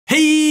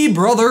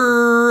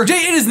brother.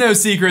 Jay, it is no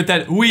secret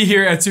that we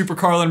here at Super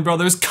Carlin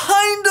Brothers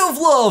kind of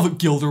love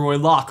Gilderoy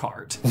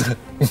Lockhart.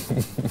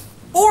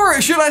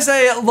 Or should I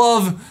say,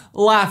 love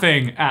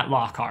laughing at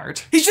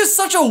Lockhart. He's just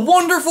such a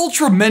wonderful,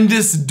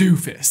 tremendous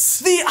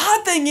doofus. The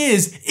odd thing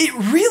is, it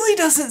really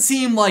doesn't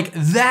seem like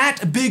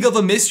that big of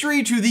a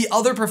mystery to the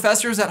other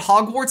professors at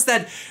Hogwarts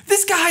that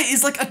this guy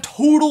is like a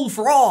total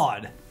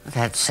fraud.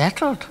 That's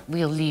settled.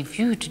 We'll leave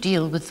you to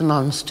deal with the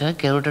monster,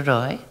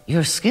 Gilderoy.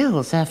 Your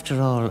skills,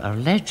 after all, are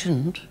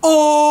legend.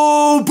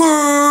 Oh,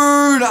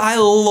 burn! I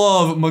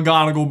love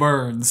McGonagall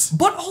burns.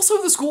 But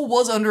also the school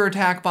was under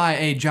attack by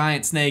a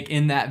giant snake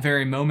in that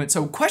very moment,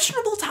 so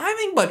questionable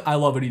timing, but I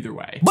love it either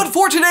way. But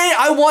for today,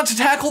 I want to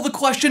tackle the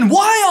question,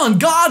 why on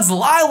God's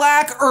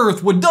lilac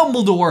earth would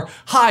Dumbledore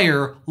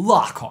hire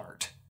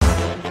Lockhart?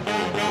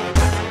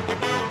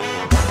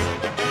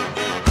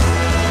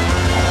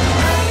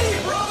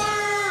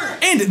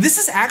 And this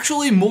is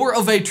actually more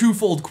of a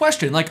twofold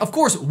question. Like, of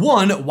course,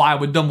 one, why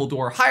would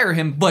Dumbledore hire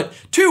him? But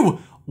two,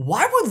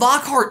 why would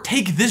Lockhart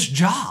take this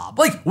job?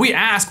 Like, we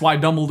ask why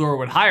Dumbledore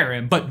would hire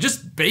him, but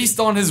just based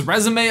on his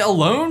resume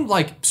alone,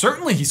 like,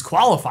 certainly he's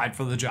qualified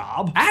for the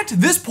job. At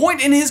this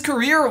point in his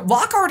career,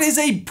 Lockhart is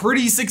a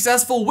pretty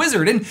successful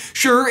wizard, and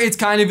sure, it's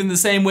kind of in the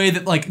same way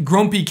that, like,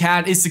 Grumpy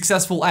Cat is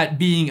successful at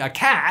being a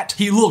cat.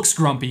 He looks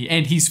grumpy,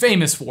 and he's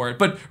famous for it,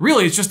 but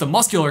really it's just a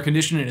muscular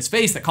condition in his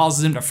face that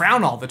causes him to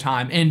frown all the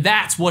time, and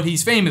that's what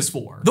he's famous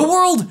for. The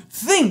world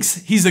thinks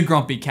he's a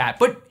grumpy cat,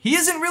 but he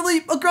isn't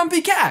really a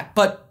grumpy cat,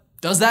 but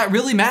does that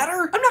really matter? I'm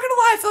not gonna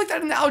lie, I feel like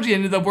that analogy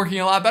ended up working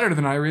a lot better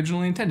than I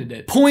originally intended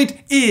it. Point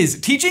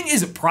is, teaching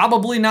is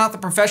probably not the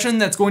profession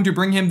that's going to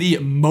bring him the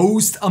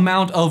most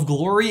amount of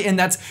glory, and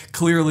that's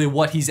clearly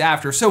what he's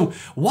after. So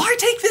why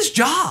take this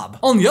job?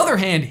 On the other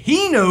hand,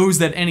 he knows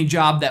that any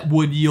job that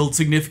would yield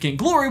significant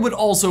glory would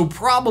also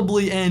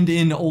probably end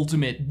in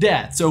ultimate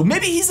death. So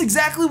maybe he's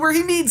exactly where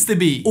he needs to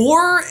be.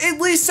 Or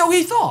at least so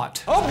he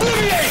thought.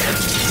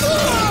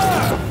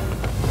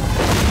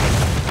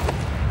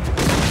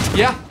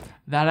 Yeah.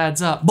 That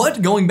adds up.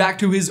 But going back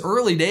to his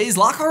early days,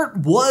 Lockhart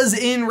was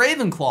in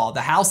Ravenclaw,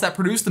 the house that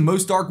produced the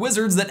most dark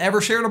wizards that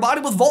ever shared a body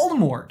with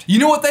Voldemort. You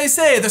know what they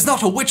say, there's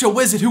not a witch or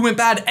wizard who went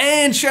bad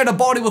and shared a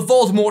body with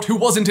Voldemort who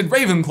wasn't in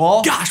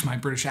Ravenclaw. Gosh, my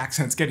British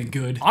accent's getting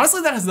good.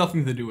 Honestly, that has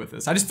nothing to do with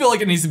this. I just feel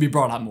like it needs to be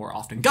brought up more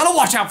often. Gotta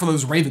watch out for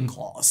those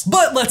Ravenclaws.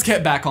 But let's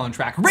get back on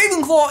track.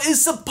 Ravenclaw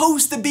is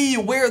supposed to be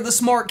where the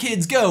smart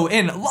kids go,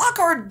 and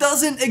Lockhart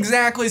doesn't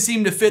exactly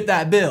seem to fit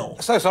that bill.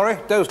 So sorry,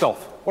 dozed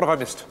off. What have I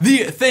missed?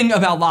 The thing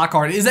about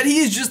Lockhart is that he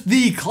is just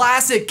the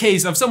classic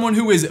case of someone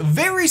who is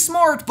very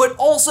smart, but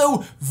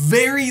also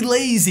very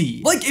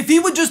lazy. Like, if he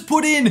would just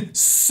put in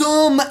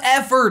some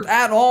effort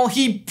at all,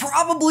 he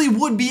probably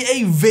would be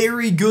a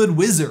very good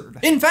wizard.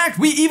 In fact,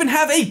 we even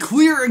have a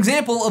clear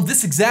example of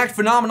this exact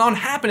phenomenon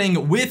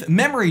happening with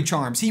memory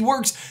charms. He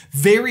works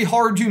very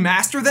hard to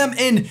master them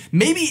and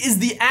maybe is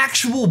the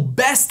actual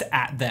best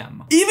at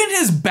them. Even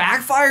his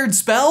backfired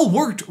spell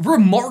worked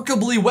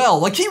remarkably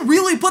well. Like, he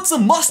really put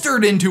some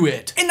mustard into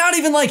it. And not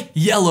even like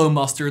yellow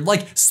mustard,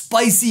 like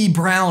spicy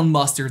brown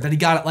mustard that he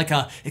got at like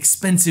a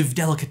expensive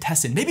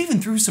delicatessen. Maybe even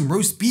threw some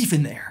roast beef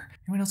in there.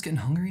 Anyone else getting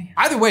hungry?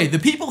 Either way, the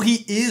people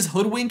he is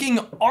hoodwinking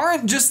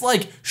aren't just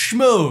like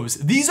schmoes.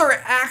 These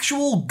are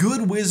actual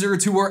good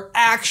wizards who are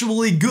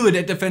actually good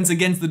at defense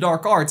against the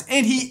dark arts,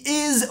 and he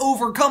is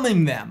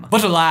overcoming them.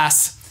 But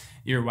alas,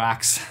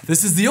 earwax.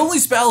 This is the only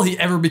spell he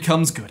ever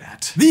becomes good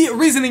at. The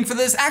reasoning for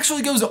this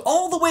actually goes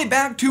all the way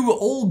back to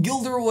old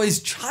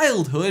Gilderoy's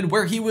childhood,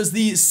 where he was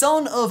the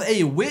son of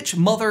a witch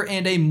mother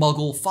and a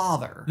muggle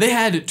father. They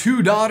had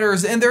 2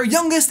 daughters and their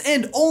youngest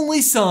and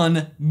only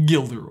son,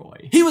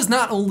 Gilderoy. He was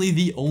not only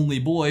the only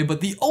boy,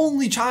 but the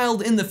only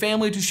child in the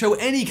family to show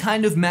any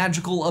kind of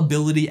magical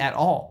ability at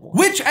all.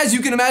 Which, as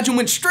you can imagine,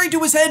 went straight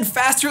to his head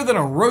faster than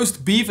a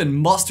roast beef and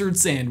mustard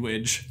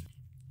sandwich.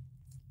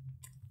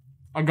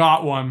 I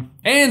got one.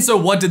 And so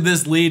what did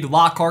this lead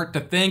Lockhart to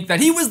think? That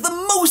he was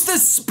the most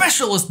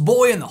specialist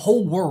boy in the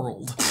whole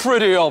world.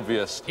 Pretty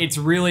obvious. It's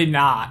really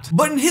not.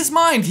 But in his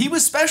mind, he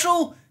was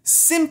special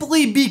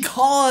simply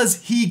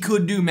because he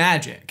could do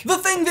magic. The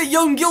thing that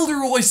young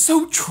Gilderoy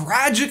so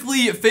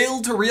tragically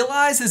failed to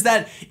realize is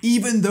that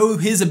even though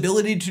his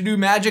ability to do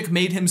magic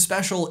made him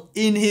special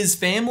in his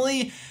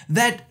family,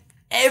 that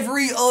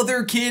every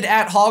other kid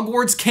at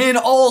Hogwarts can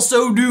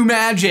also do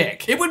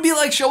magic. It would be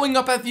like showing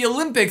up at the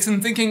Olympics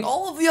and thinking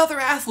all of the other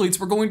athletes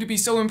were going to be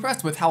so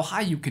impressed with how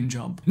high you can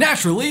jump.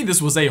 Naturally,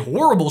 this was a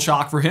horrible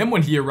shock for him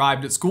when he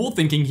arrived at school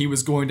thinking he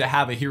was going to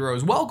have a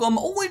hero's welcome,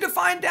 only to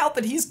find out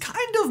that he's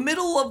kind of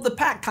middle of the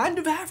pack, kind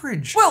of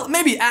average. Well,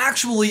 maybe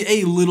actually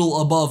a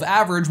little above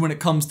average when it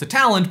comes to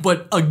talent,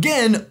 but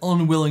again,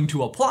 unwilling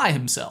to apply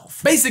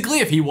himself.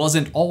 Basically, if he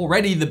wasn't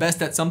already the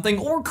best at something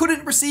or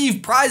couldn't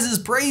receive prizes,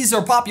 praise,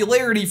 or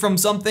popularity from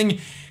something,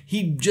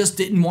 he just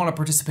didn't want to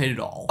participate at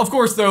all. Of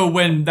course, though,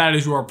 when that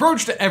is your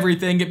approach to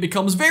everything, it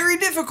becomes very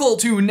difficult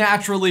to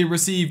naturally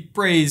receive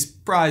praise,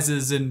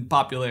 prizes, and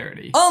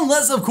popularity.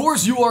 Unless, of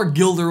course, you are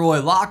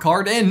Gilderoy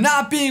Lockhart, and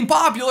not being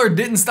popular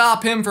didn't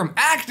stop him from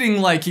acting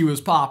like he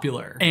was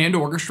popular, and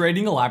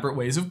orchestrating elaborate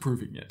ways of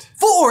proving it.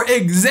 For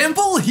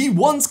example, he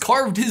once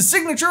carved his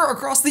signature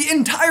across the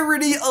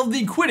entirety of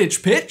the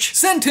Quidditch pitch,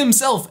 sent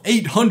himself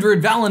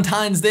 800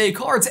 Valentine's Day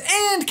cards,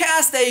 and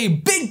cast a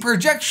big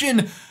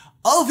projection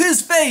of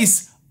his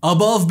face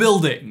above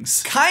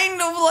buildings. Kind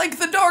of like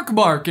the Dark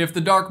Mark if the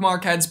Dark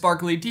Mark had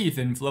sparkly teeth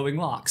and flowing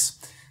locks.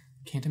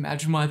 Can't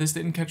imagine why this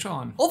didn't catch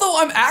on.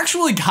 Although I'm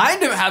actually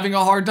kind of having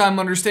a hard time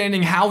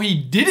understanding how he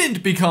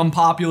didn't become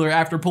popular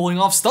after pulling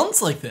off stunts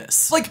like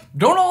this. Like,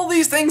 don't all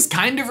these things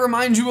kind of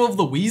remind you of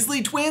the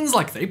Weasley twins?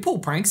 Like, they pull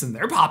pranks and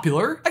they're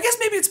popular. I guess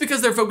maybe it's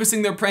because they're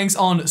focusing their pranks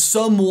on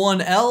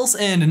someone else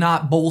and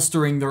not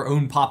bolstering their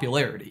own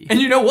popularity. And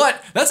you know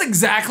what? That's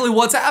exactly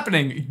what's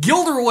happening.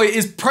 Gilderoy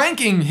is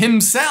pranking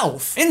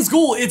himself. In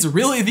school, it's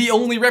really the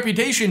only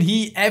reputation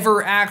he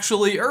ever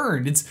actually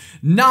earned. It's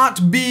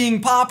not being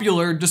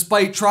popular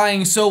despite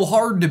trying so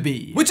hard to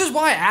be. Which is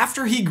why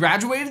after he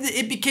graduated,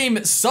 it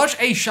became such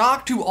a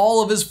shock to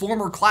all of his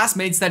former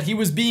classmates that he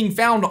was being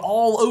found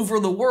all over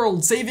the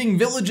world, saving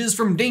villages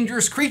from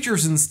dangerous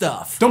creatures and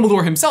stuff.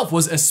 Dumbledore himself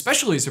was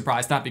especially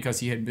surprised, not because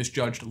he had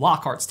misjudged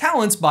Lockhart's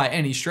talents by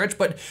any stretch,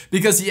 but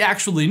because he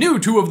actually knew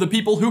two of the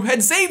people who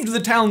had saved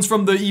the towns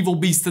from the evil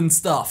beasts and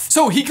stuff.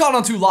 So he caught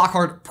onto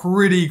Lockhart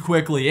pretty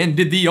quickly and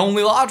did the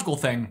only logical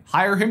thing: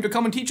 hire him to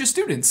come and teach his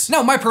students.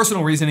 Now, my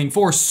personal reasoning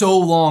for so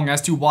long as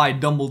to why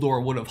Dumbledore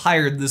would have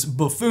hired this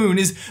buffoon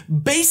is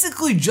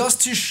basically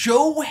just to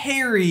show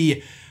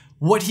Harry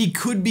what he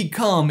could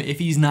become if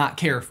he's not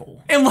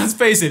careful. And let's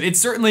face it, it's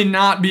certainly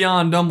not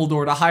beyond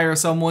Dumbledore to hire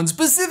someone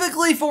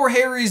specifically for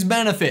Harry's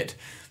benefit.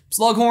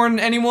 Slughorn,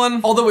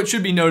 anyone? Although it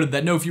should be noted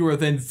that no fewer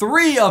than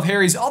 3 of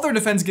Harry's other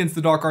Defense Against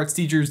the Dark Arts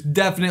teachers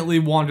definitely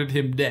wanted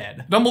him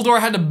dead. Dumbledore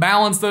had to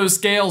balance those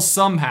scales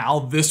somehow.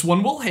 This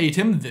one will hate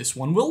him, this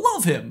one will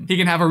love him. He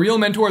can have a real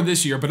mentor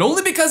this year, but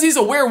only because he's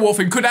a werewolf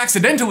and could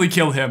accidentally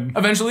kill him.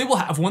 Eventually we'll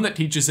have one that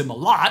teaches him a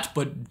lot,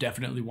 but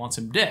definitely wants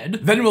him dead.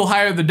 Then we'll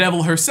hire the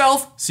devil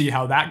herself, see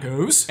how that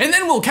goes. And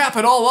then we'll cap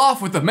it all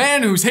off with the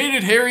man who's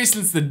hated Harry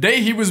since the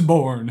day he was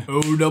born.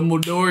 Oh,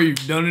 Dumbledore,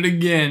 you've done it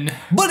again.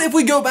 But if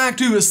we go back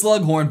to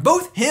Slughorn,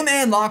 both him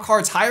and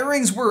Lockhart's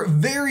hirings were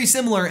very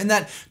similar in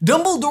that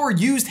Dumbledore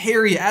used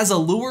Harry as a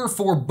lure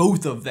for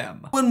both of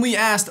them. When we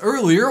asked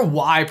earlier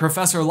why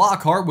Professor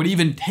Lockhart would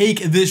even take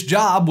this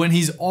job when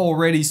he's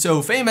already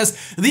so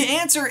famous, the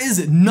answer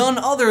is none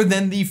other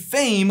than the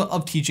fame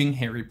of teaching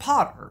Harry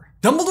Potter.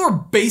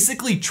 Dumbledore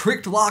basically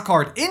tricked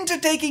Lockhart into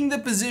taking the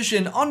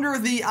position under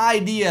the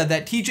idea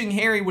that teaching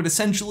Harry would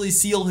essentially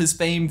seal his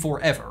fame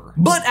forever.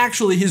 But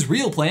actually his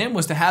real plan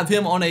was to have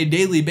him on a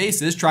daily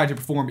basis try to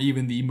perform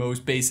even the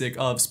most basic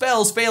of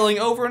spells, failing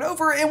over and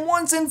over, and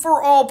once and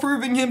for all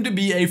proving him to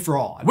be a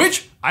fraud.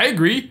 Which, I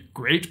agree,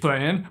 great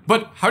plan,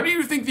 but how do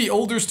you think the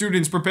older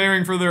students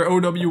preparing for their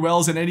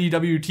OWLs and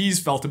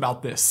NEWTs felt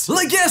about this?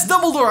 Like, yes,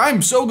 Dumbledore,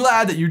 I'm so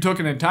glad that you took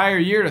an entire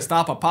year to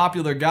stop a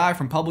popular guy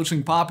from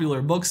publishing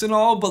popular books and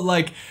all, but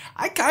like,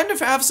 I kind of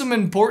have some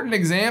important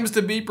exams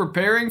to be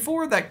preparing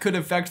for that could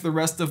affect the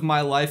rest of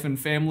my life and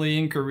family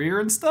and career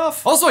and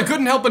stuff. Also, I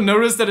couldn't help but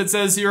notice that it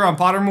says here on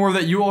Pottermore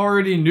that you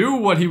already knew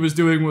what he was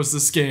doing was a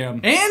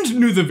scam, and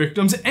knew the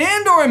victims,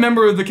 and are a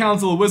member of the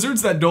Council of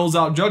Wizards that doles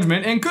out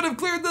judgment, and could have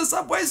cleared this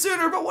up way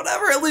sooner, but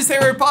whatever, at least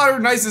Harry Potter,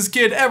 nicest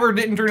kid ever,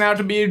 didn't turn out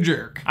to be a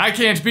jerk. I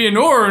can't be an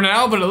Auror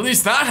now, but at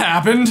least that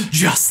happened.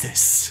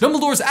 Justice.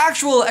 Dumbledore's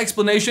actual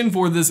explanation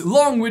for this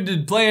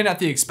long-winded plan at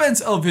the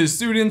expense of his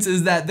students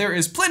is that there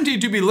is plenty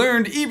to be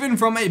learned even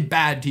from a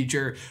bad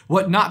teacher.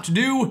 What not to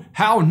do,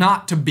 how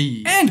not to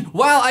be. And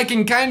while I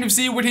can kind of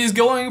see what he's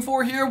going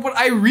for here, what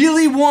I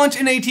really want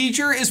in a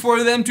teacher is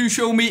for them to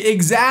show me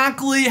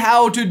exactly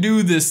how to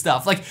do this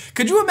stuff. Like,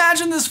 could you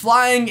imagine this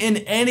flying in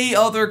any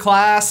other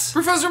class?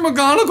 Professor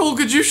McGonagall,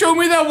 could you show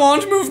me that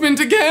wand movement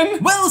again?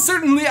 Well,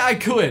 certainly I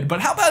could,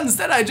 but how about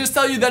instead I just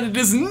tell you that it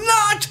is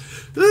not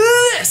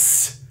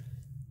this?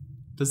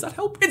 Does that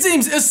help? It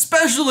seems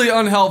especially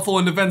unhelpful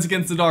in Defense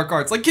Against the Dark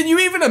Arts. Like, can you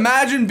even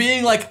imagine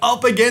being like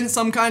up against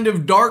some kind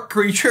of dark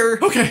creature?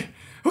 Okay,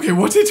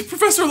 what did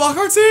Professor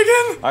Lockhart say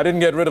again? I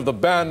didn't get rid of the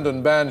band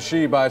and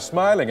banshee by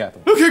smiling at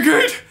them. Okay,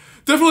 great.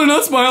 Definitely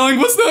not smiling.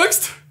 What's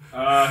next?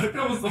 I think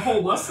that was the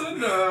whole lesson.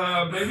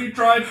 Maybe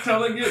try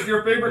telling it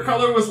your favorite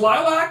color was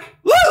lilac?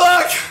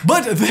 Lilac!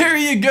 But there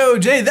you go,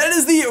 Jay. That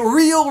is the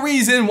real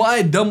reason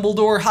why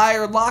Dumbledore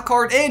hired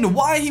Lockhart and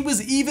why he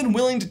was even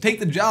willing to take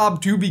the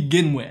job to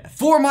begin with.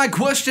 For my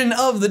question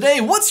of the day,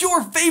 what's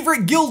your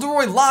favorite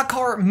Gilderoy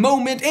Lockhart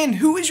moment and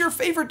who is your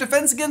favorite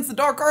Defense Against the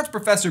Dark Arts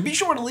professor? Be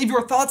sure to leave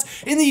your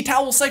thoughts in the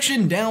towel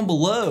section down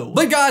below.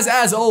 But guys,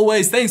 as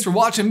always, thanks for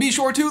watching. Be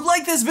sure to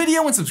like this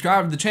video and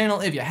subscribe to the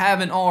channel if you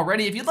haven't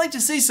already. If you'd like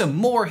to see some some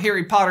more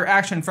Harry Potter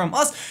action from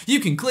us, you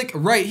can click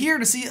right here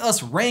to see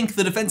us rank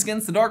the Defense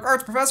Against the Dark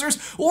Arts professors,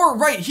 or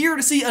right here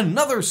to see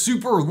another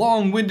super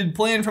long-winded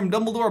plan from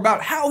Dumbledore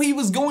about how he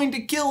was going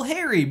to kill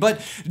Harry. But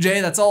Jay,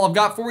 that's all I've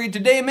got for you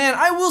today, man.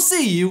 I will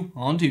see you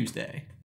on Tuesday.